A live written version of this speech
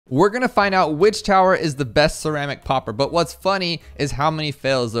we're gonna find out which tower is the best ceramic popper. But what's funny is how many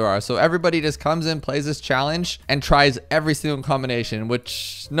fails there are. So everybody just comes in, plays this challenge, and tries every single combination,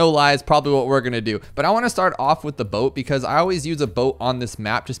 which, no lie, is probably what we're gonna do. But I wanna start off with the boat because I always use a boat on this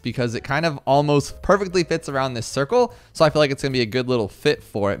map just because it kind of almost perfectly fits around this circle. So I feel like it's gonna be a good little fit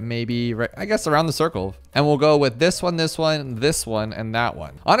for it. Maybe, right, I guess around the circle. And we'll go with this one, this one, this one, and that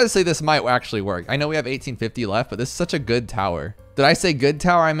one. Honestly, this might actually work. I know we have 1850 left, but this is such a good tower. Did I say good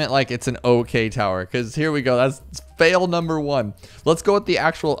tower? I meant like it's an okay tower, because here we go. That's fail number 1. Let's go with the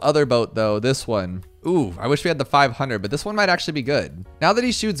actual other boat though, this one. Ooh, I wish we had the 500, but this one might actually be good. Now that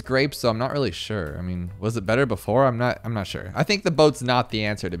he shoots grapes though, I'm not really sure. I mean, was it better before? I'm not sure. I think the boat's not the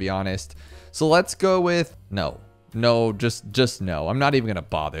answer, to be honest. So let's go with no, just no. I'm not even gonna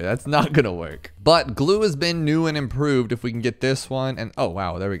bother. That's not gonna work. But glue has been new and improved. If we can get this one, and oh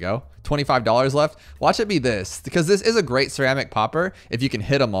wow, there we go. $25 left. Watch it be this, because this is a great ceramic popper if you can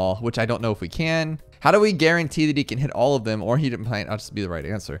hit them all, which I don't know if we can. How do we guarantee that he can hit all of them, or he didn't plan? I'll just be the right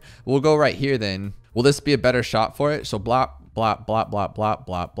answer. We'll go right here then. Will this be a better shot for it? So blop, blop, blop, blop, blop,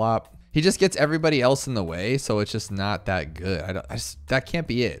 blop, blop. He just gets everybody else in the way, so it's just not that good. That can't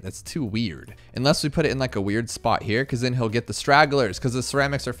be it. That's too weird. Unless we put it in like a weird spot here, because then he'll get the stragglers, because the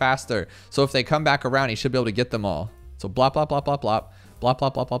ceramics are faster. So if they come back around, he should be able to get them all. So blop, blop, blop, blop, blop. Blop,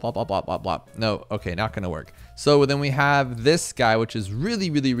 blop, blop, blop, blop, blop, blop, blop, blop. No, okay, not gonna work. So then we have this guy, which is really,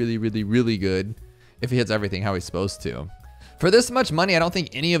 really, really, really, really good if he hits everything how he's supposed to. For this much money, I don't think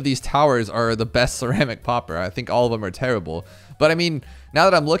any of these towers are the best ceramic popper. I think all of them are terrible. But I mean, now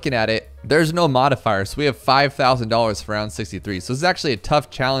that I'm looking at it, there's no modifier. So we have $5,000 for round 63. So this is actually a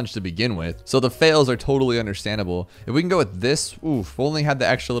tough challenge to begin with. So the fails are totally understandable. If we can go with this, oof, we only had the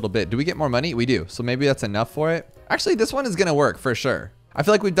extra little bit. Do we get more money? We do. So maybe that's enough for it. Actually, this one is gonna work for sure. I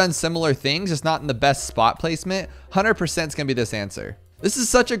feel like we've done similar things, just not in the best spot placement. 100% is gonna be this answer. This is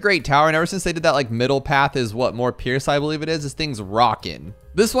such a great tower, and ever since they did that like middle path is what, more Pierce, I believe it is, this thing's rocking.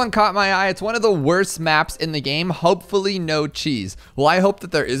 This one caught my eye. It's one of the worst maps in the game. Hopefully no cheese. Well, I hope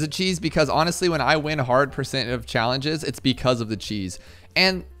that there is a cheese, because honestly, when I win hard percent of challenges, it's because of the cheese.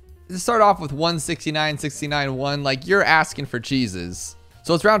 And to start off with 169, 69, 1, like you're asking for cheeses.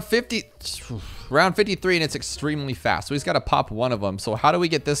 So it's round 53, and it's extremely fast. So he's got to pop one of them. So how do we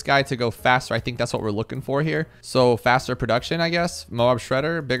get this guy to go faster? I think that's what we're looking for here. So faster production, I guess. Moab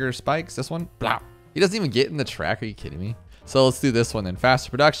Shredder, bigger spikes. This one, blah. He doesn't even get in the track. Are you kidding me? So let's do this one then.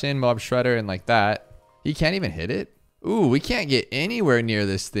 Faster production, Moab Shredder, and like that. He can't even hit it. Ooh, we can't get anywhere near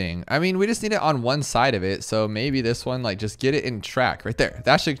this thing. I mean, we just need it on one side of it. So maybe this one, like just get it in track right there.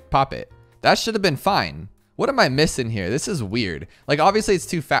 That should pop it. That should have been fine. What am I missing here? This is weird. Like, obviously it's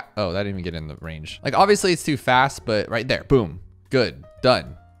too fast. Oh, that didn't even get in the range. Like, obviously it's too fast, but right there, boom, good,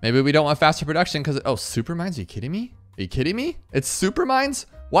 done. Maybe we don't want faster production because, oh, super mines, are you kidding me? Are you kidding me? It's super mines?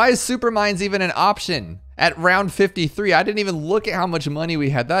 Why is super mines even an option? At round 53, I didn't even look at how much money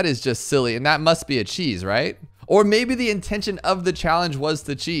we had. That is just silly, and that must be a cheese, right? Or maybe the intention of the challenge was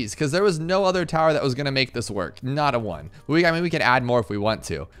to cheese, because there was no other tower that was going to make this work. Not a one. I mean, we can add more if we want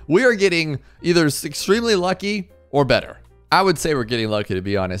to. We are getting either extremely lucky or better. I would say we're getting lucky, to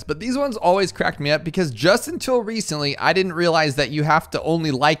be honest. But these ones always cracked me up, because just until recently, I didn't realize that you have to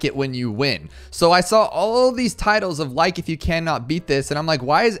only like it when you win. So I saw all these titles of like if you cannot beat this, and I'm like,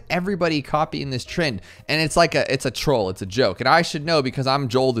 why is everybody copying this trend? And it's like it's a troll. It's a joke. And I should know because I'm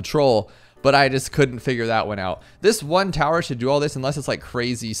Joel the Troll. But I just couldn't figure that one out. This one tower should do all this unless it's like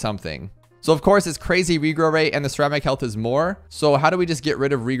crazy something. So of course it's crazy regrow rate and the ceramic health is more. So how do we just get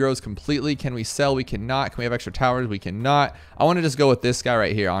rid of regrows completely? Can we sell? We cannot. Can we have extra towers? We cannot. I want to just go with this guy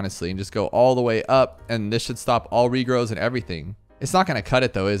right here, honestly, and just go all the way up, and this should stop all regrows and everything. It's not going to cut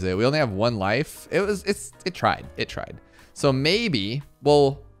it though, is it? We only have one life. It tried. So maybe,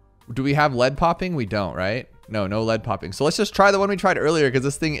 well, do we have lead popping? We don't, right? No lead popping. So let's just try the one we tried earlier, because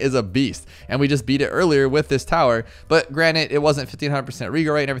this thing is a beast. And we just beat it earlier with this tower. But granted, it wasn't 1500%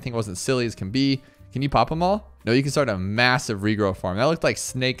 regrow rate and everything wasn't silly as can be. Can you pop them all? No, you can start a massive regrow farm. That looked like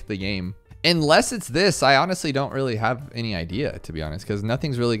Snake the game. Unless it's this, I honestly don't really have any idea, to be honest, because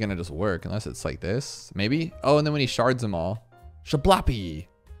nothing's really going to just work unless it's like this. Maybe? Oh, and then when he shards them all. Shabloppy.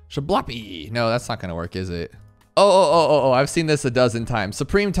 No, that's not going to work, is it? Oh, I've seen this a dozen times.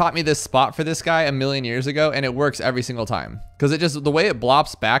 Supreme taught me this spot for this guy a million years ago, and it works every single time. Because it just, the way it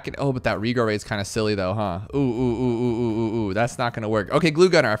blops back, and oh, but that regrow rate's kind of silly though, huh? Ooh, that's not gonna work. Okay, Glue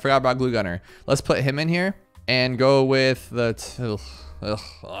Gunner, I forgot about Glue Gunner. Let's put him in here, and go with the,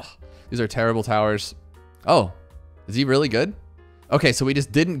 these are terrible towers. Oh, is he really good? Okay, so we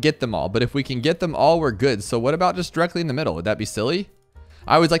just didn't get them all, but if we can get them all, we're good. So what about just directly in the middle? Would that be silly?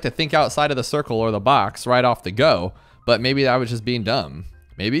 I always like to think outside of the circle or the box right off the go, but maybe I was just being dumb.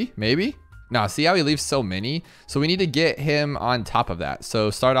 Maybe, maybe. No, see how he leaves so many? So we need to get him on top of that. So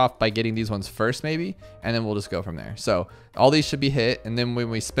start off by getting these ones first maybe, and then we'll just go from there. So all these should be hit, and then when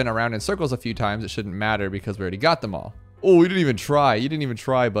we spin around in circles a few times, it shouldn't matter because we already got them all. Oh, we didn't even try. You didn't even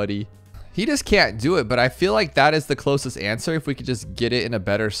try, buddy. He just can't do it, but I feel like that is the closest answer if we could just get it in a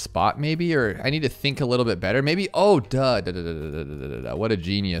better spot maybe, or I need to think a little bit better. Maybe, oh, duh. What a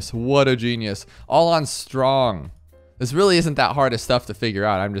genius. What a genius. All on strong. This really isn't that hard of stuff to figure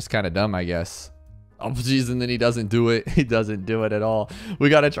out. I'm just kind of dumb, I guess. Oh, geez, and then he doesn't do it. He doesn't do it at all. We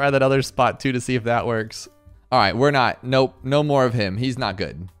got to try that other spot too to see if that works. All right, we're not. Nope, no more of him. He's not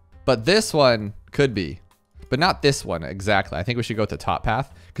good. But this one could be. But not this one exactly. I think we should go with the top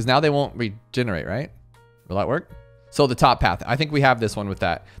path because now they won't regenerate, right? Will that work? So the top path, I think we have this one with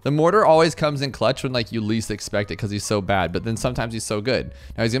that. The mortar always comes in clutch when like you least expect it because he's so bad, but then sometimes he's so good.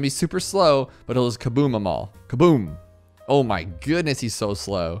 Now he's gonna be super slow, but he'll just kaboom them all. Kaboom. Oh my goodness, he's so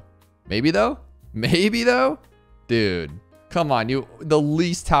slow. Maybe though? Maybe though? Dude, come on, the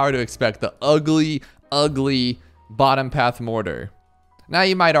least tower to expect, the ugly, ugly bottom path mortar. Now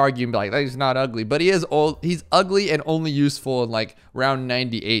you might argue and be like, he's not ugly, but he is old. He's ugly and only useful in like round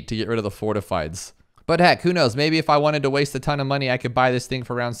 98 to get rid of the fortifieds. But heck, who knows? Maybe if I wanted to waste a ton of money, I could buy this thing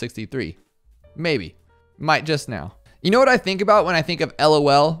for round 63. Maybe. Might just now. You know what I think about when I think of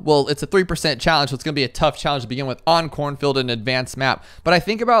LOL? Well, it's a 3% challenge, so it's going to be a tough challenge to begin with on Cornfield and advanced map. But I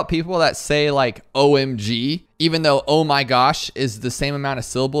think about people that say like OMG, even though oh my gosh is the same amount of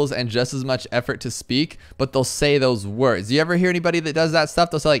syllables and just as much effort to speak, but they'll say those words. You ever hear anybody that does that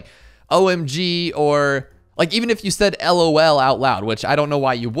stuff? They'll say like OMG, or like even if you said LOL out loud, which I don't know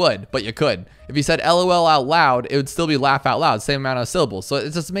why you would, but you could. If you said LOL out loud, it would still be laugh out loud, same amount of syllables. So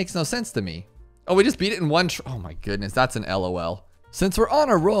it just makes no sense to me. Oh, we just beat it in one. Oh my goodness, that's an LOL. Since we're on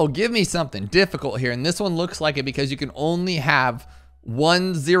a roll, give me something difficult here. And this one looks like it because you can only have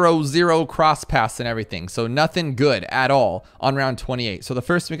 1-0-0 cross paths and everything. So nothing good at all on round 28. So the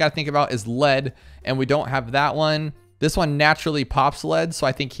first thing we got to think about is lead, and we don't have that one. This one naturally pops lead, so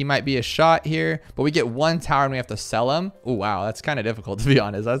I think he might be a shot here. But we get one tower and we have to sell him. Oh, wow, that's kind of difficult to be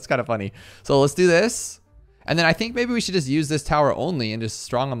honest. That's kind of funny. So let's do this. And then I think maybe we should just use this tower only and just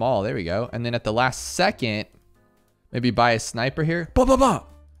strong them all. There we go. And then at the last second, maybe buy a sniper here. Bah, bah, bah.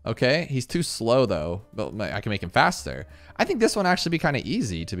 Okay, he's too slow though, but I can make him faster. I think this one actually be kind of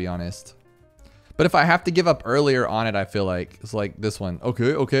easy, to be honest. But if I have to give up earlier on it, I feel like it's like this one.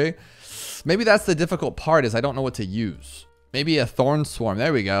 Okay, okay. Maybe that's the difficult part, is I don't know what to use. Maybe a thorn swarm.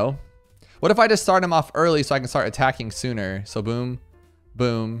 There we go. What if I just start him off early so I can start attacking sooner? So boom,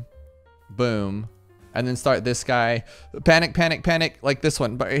 boom, boom. And then start this guy. Panic, panic, panic. Like this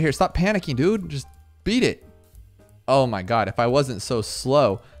one. But right here, stop panicking, dude. Just beat it. Oh my God, if I wasn't so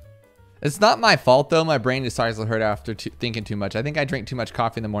slow. It's not my fault though. My brain just starts to hurt after thinking too much. I think I drink too much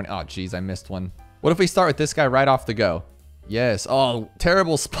coffee in the morning. Oh geez, I missed one. What if we start with this guy right off the go? Yes. Oh,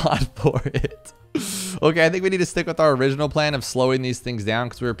 terrible spot for it. Okay, I think we need to stick with our original plan of slowing these things down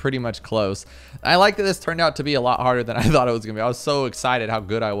because we were pretty much close. I like that this turned out to be a lot harder than I thought it was gonna be. I was so excited how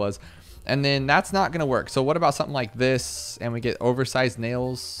good I was. And then that's not gonna work. So what about something like this and we get oversized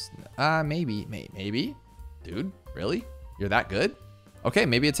nails? Maybe. Dude, really? You're that good? Okay,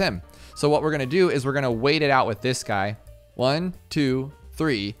 maybe it's him. So what we're gonna do is we're gonna wait it out with this guy. 1, 2,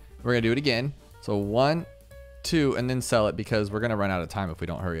 3. We're gonna do it again. So 1, 2, and then sell it because we're gonna run out of time if we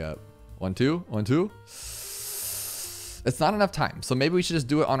don't hurry up. 1, 2, 1, 2. It's not enough time. So maybe we should just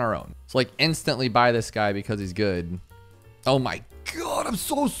do it on our own. So like instantly buy this guy because he's good. Oh my God, I'm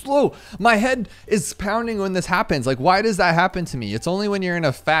so slow. My head is pounding when this happens. Like, why does that happen to me? It's only when you're in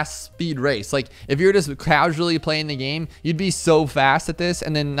a fast speed race. Like, if you're just casually playing the game, you'd be so fast at this.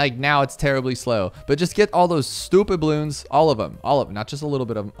 And then, like, now it's terribly slow. But just get all those stupid balloons. All of them. Not just a little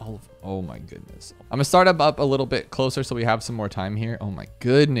bit of them. All of them. Oh, my goodness. I'm going to start up a little bit closer so we have some more time here. Oh, my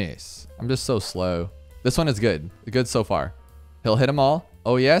goodness. I'm just so slow. This one is good. Good so far. He'll hit them all.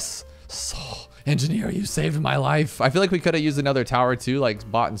 Oh, yes. So... Engineer, you saved my life. I feel like we could have used another tower too, like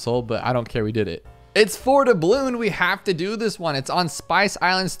bought and sold, but I don't care. We did it. It's for Dabloon. We have to do this one. It's on Spice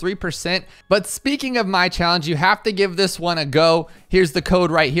Islands 3%. But speaking of my challenge, you have to give this one a go. Here's the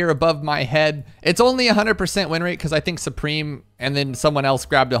code right here above my head. It's only 100% win rate because I think Supreme and then someone else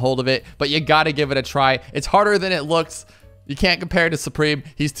grabbed a hold of it. But you got to give it a try. It's harder than it looks. You can't compare it to Supreme.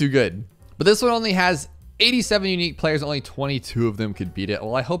 He's too good. But this one only has 87 unique players, only 22 of them could beat it.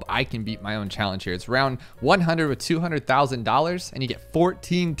 Well, I hope I can beat my own challenge here. It's round 100 with $200,000 and you get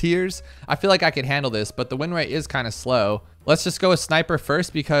 14 tiers. I feel like I could handle this, but the win rate is kind of slow. Let's just go with sniper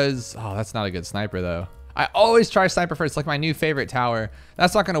first because, oh, that's not a good sniper though. I always try sniper first, like my new favorite tower.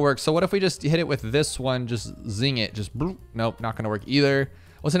 That's not gonna work. So what if we just hit it with this one, just zing it, just bloop. Nope, not gonna work either.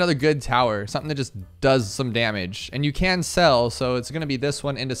 What's another good tower? Something that just does some damage. And you can sell, so it's going to be this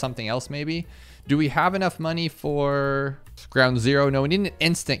one into something else maybe. Do we have enough money for ground zero? No, we need an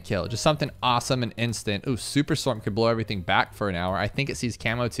instant kill. Just something awesome and instant. Ooh, Superstorm could blow everything back for an hour. I think it sees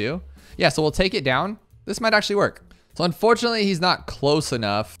camo too. Yeah, so we'll take it down. This might actually work. So unfortunately, he's not close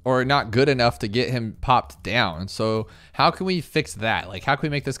enough or not good enough to get him popped down. So how can we fix that? Like, how can we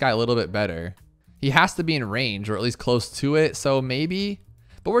make this guy a little bit better? He has to be in range or at least close to it. So maybe,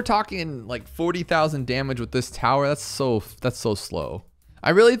 but we're talking like 40,000 damage with this tower. That's so slow. I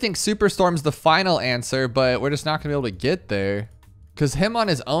really think Superstorm's the final answer, but we're just not gonna be able to get there because him on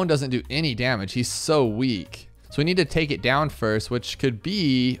his own doesn't do any damage. He's so weak. So we need to take it down first, which could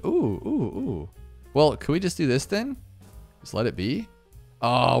be, ooh. Well, could we just do this then? Just let it be?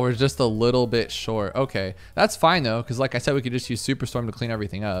 Oh, we're just a little bit short. Okay, that's fine though, because like I said, we could just use Superstorm to clean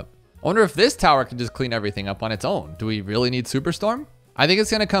everything up. I wonder if this tower can just clean everything up on its own. Do we really need Superstorm? I think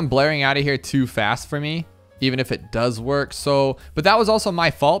it's gonna come blaring out of here too fast for me, even if it does work. So, but that was also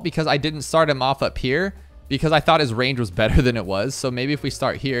my fault because I didn't start him off up here because I thought his range was better than it was. So maybe if we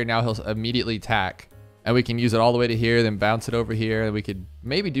start here, now he'll immediately attack and we can use it all the way to here, then bounce it over here, and we could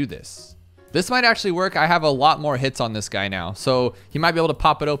maybe do this. This might actually work. I have a lot more hits on this guy now. So he might be able to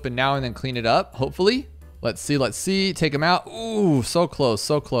pop it open now and then clean it up, hopefully. Let's see. Take him out. Ooh, so close,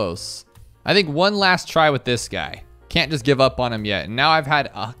 so close. I think one last try with this guy. Can't just give up on him yet. And now I've had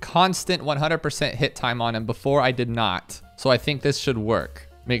a constant 100% hit time on him. Before I did not. So I think this should work.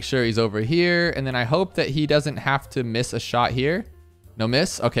 Make sure he's over here. And then I hope that he doesn't have to miss a shot here. No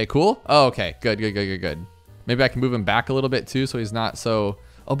miss? Okay, cool. Oh, okay, good. Maybe I can move him back a little bit too so he's not so...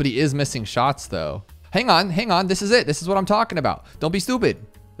 Oh, but he is missing shots though. Hang on. This is it. This is what I'm talking about. Don't be stupid.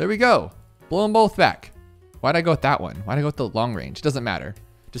 There we go. Blow them both back. Why'd I go with that one? Why'd I go with the long range? Doesn't matter.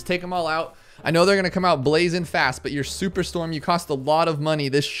 Just take them all out. I know they're going to come out blazing fast, but your Superstorm, you cost a lot of money.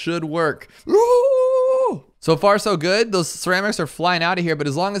 This should work. Ooh! So far, so good. Those ceramics are flying out of here, but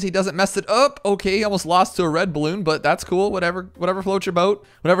as long as he doesn't mess it up, okay, he almost lost to a red balloon, but that's cool. Whatever floats your boat,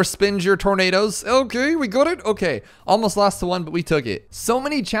 whatever spins your tornadoes. Okay, we got it. Okay, almost lost to one, but we took it. So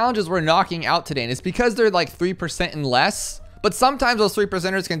many challenges we're knocking out today, and it's because they're like 3% and less. But sometimes those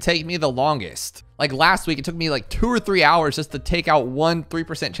 3%ers can take me the longest. Like last week, it took me like 2 or 3 hours just to take out one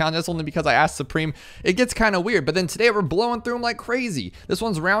 3% challenge. That's only because I asked Supreme. It gets kind of weird. But then today we're blowing through them like crazy. This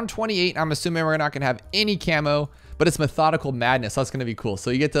one's round 28. I'm assuming we're not going to have any camo, but it's methodical madness. So that's going to be cool. So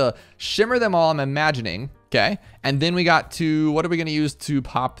you get to shimmer them all, I'm imagining. Okay. And then we got to, what are we going to use to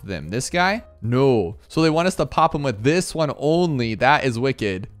pop them? This guy? No. So they want us to pop them with this one only. That is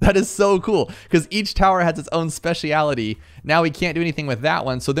wicked. That is so cool because each tower has its own speciality. Now we can't do anything with that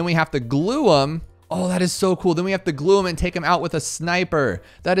one. So then we have to glue them. Oh, that is so cool. Then we have to glue them and take them out with a sniper.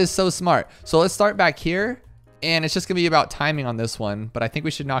 That is so smart. So let's start back here. And it's just going to be about timing on this one. But I think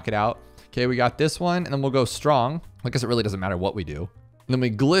we should knock it out. Okay, we got this one. And then we'll go strong. I guess it really doesn't matter what we do. And then we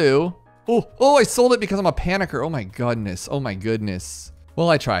glue. Oh, I sold it because I'm a panicker. Oh my goodness. Oh my goodness. Well,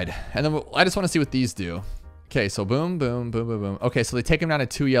 I tried. And then I just want to see what these do. Okay, so boom. Okay, so they take them down to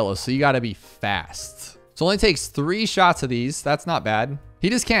 2 yellows. So you got to be fast. So it only takes 3 shots of these. That's not bad. He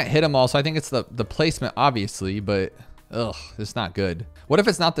just can't hit them all. So I think it's the placement, obviously. But, ugh, it's not good. What if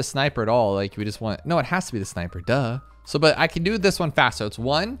it's not the sniper at all? Like, we just want... No, it has to be the sniper. Duh. So, but I can do this one fast. So it's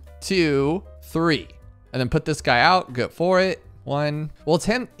 1, 2, 3. And then put this guy out. Go for it. 1. Well, it's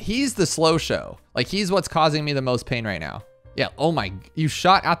him. He's the slow show. Like, he's what's causing me the most pain right now. Yeah. Oh my, you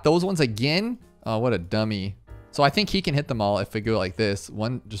shot at those ones again? Oh, what a dummy. So I think he can hit them all if we go like this.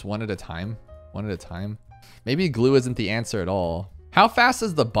 Just one at a time. One at a time. Maybe glue isn't the answer at all. How fast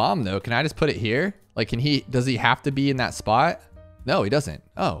is the bomb though? Can I just put it here? Like, does he have to be in that spot? No, he doesn't.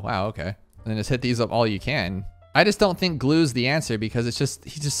 Oh, wow. Okay. And then just hit these up all you can. I just don't think glue's the answer because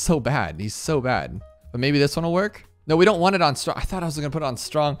he's just so bad. He's so bad. But maybe this one will work. No, we don't want it on strong. I thought I was going to put it on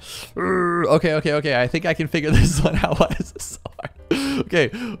strong. Okay. I think I can figure this one out. Why is this so hard?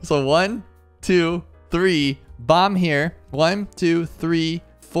 Okay, so 1, 2, 3. Bomb here. 1, 2, 3,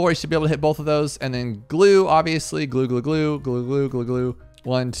 4. You should be able to hit both of those. And then glue, obviously. Glue.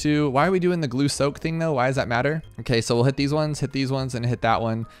 1, 2. Why are we doing the glue soak thing, though? Why does that matter? Okay, so we'll hit these ones, and hit that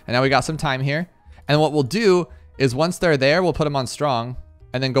one. And now we got some time here. And what we'll do is once they're there, we'll put them on strong.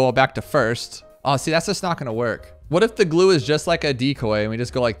 And then go back to first. Oh, see, that's just not going to work. What if the glue is just like a decoy and we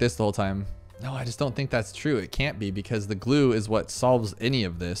just go like this the whole time? No, I just don't think that's true. It can't be because the glue is what solves any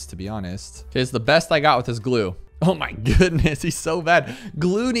of this, to be honest. Okay, it's the best I got with this glue. Oh my goodness, he's so bad.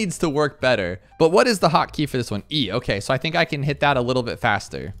 Glue needs to work better. But what is the hotkey for this one? E. Okay, so I think I can hit that a little bit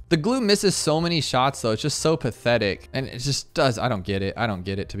faster. The glue misses so many shots though. It's just so pathetic. And it just does. I don't get it. I don't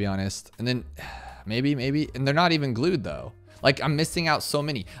get it, to be honest. And then maybe. And they're not even glued though. Like, I'm missing out so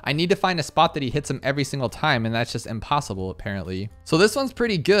many. I need to find a spot that he hits them every single time, and that's just impossible, apparently. So this one's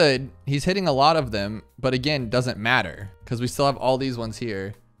pretty good. He's hitting a lot of them, but again, doesn't matter because we still have all these ones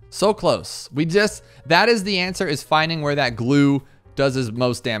here. So close. That is the answer, is finding where that glue does his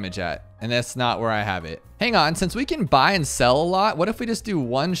most damage at. And that's not where I have it. Hang on, since we can buy and sell a lot, what if we just do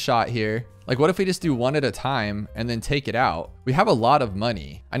one shot here? Like, what if we just do one at a time and then take it out? We have a lot of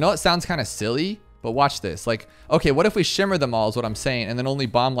money. I know it sounds kind of silly, but watch this. Like, okay, what if we shimmer them all is what I'm saying, and then only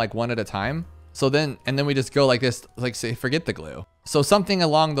bomb like one at a time? So then, and then we just go like this, like say, forget the glue. So something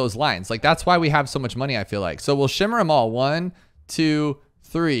along those lines. Like, that's why we have so much money, I feel like. So we'll shimmer them all, 1, 2,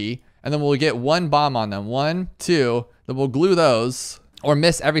 3, and then we'll get one bomb on them. 1, 2, then we'll glue those. Or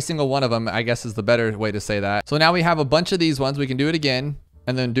miss every single one of them, I guess is the better way to say that. So now we have a bunch of these ones. We can do it again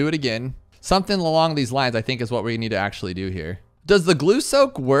and then do it again. Something along these lines, I think, is what we need to actually do here. Does the glue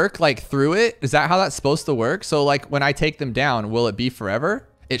soak work like through it? Is that how that's supposed to work? So like when I take them down, will it be forever?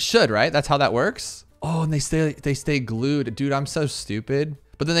 It should, right? That's how that works. Oh, and they stay glued. Dude, I'm so stupid.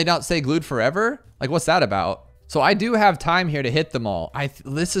 But then they don't stay glued forever? Like, what's that about? So I do have time here to hit them all.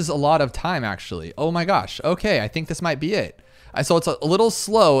 This is a lot of time, actually. Oh my gosh. Okay, I think this might be it. So it's a little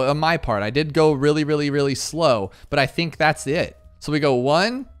slow on my part. I did go really, really, really slow, but I think that's it. So we go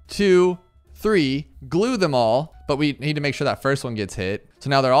 1, 2, 3, glue them all, but we need to make sure that first one gets hit. So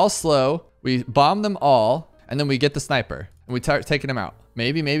now they're all slow. We bomb them all, and then we get the sniper, and we start taking them out.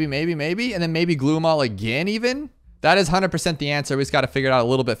 Maybe, maybe, maybe, maybe, and then maybe glue them all again even. That is 100% the answer. We just got to figure it out a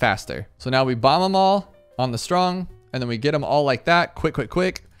little bit faster. So now we bomb them all on the strong, and then we get them all like that. Quick, quick,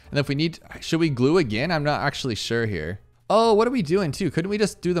 quick. And if we need, should we glue again? I'm not actually sure here. Oh, what are we doing too? Couldn't we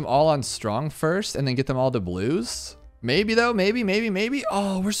just do them all on strong first and then get them all to blues? Maybe though, maybe, maybe, maybe.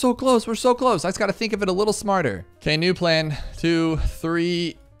 Oh, we're so close, we're so close. I just gotta think of it a little smarter. Okay, new plan. 2,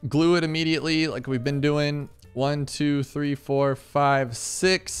 3, glue it immediately like we've been doing. 1, 2, 3, 4, 5,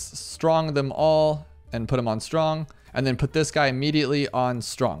 6. Strong them all and put them on strong. And then put this guy immediately on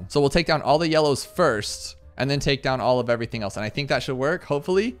strong. So we'll take down all the yellows first and then take down all of everything else. And I think that should work,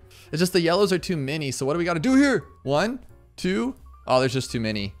 hopefully. It's just the yellows are too many. So what do we gotta do here? 1, 2. Oh, there's just too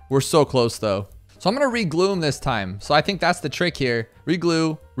many. We're so close though. So I'm gonna re-glue them this time. So I think that's the trick here.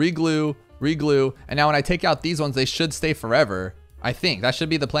 Re-glue, re-glue, re-glue. And now when I take out these ones, they should stay forever. I think that should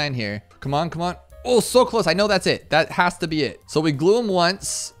be the plan here. Come on, come on. Oh, so close. I know that's it. That has to be it. So we glue them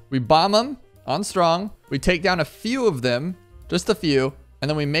once. We bomb them on strong. We take down a few of them, just a few. And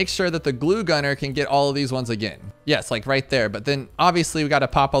then we make sure that the glue gunner can get all of these ones again. Yes, like right there. But then obviously we got to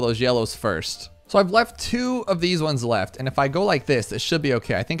pop all those yellows first. So I've left 2 of these ones left. And if I go like this, it should be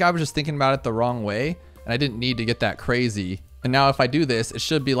okay. I think I was just thinking about it the wrong way and I didn't need to get that crazy. And now if I do this, it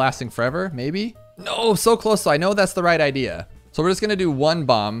should be lasting forever, maybe? No, so close. So I know that's the right idea. So we're just gonna do 1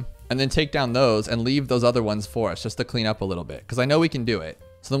 bomb and then take down those and leave those other ones for us just to clean up a little bit. Cause I know we can do it.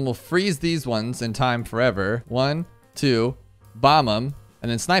 So then we'll freeze these ones in time forever. 1, 2, bomb them and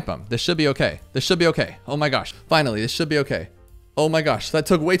then snipe them. This should be okay. This should be okay. Oh my gosh. Finally, this should be okay. Oh my gosh, that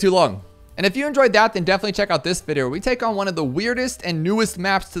took way too long. And if you enjoyed that, then definitely check out this video where we take on one of the weirdest and newest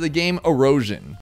maps to the game, Erosion.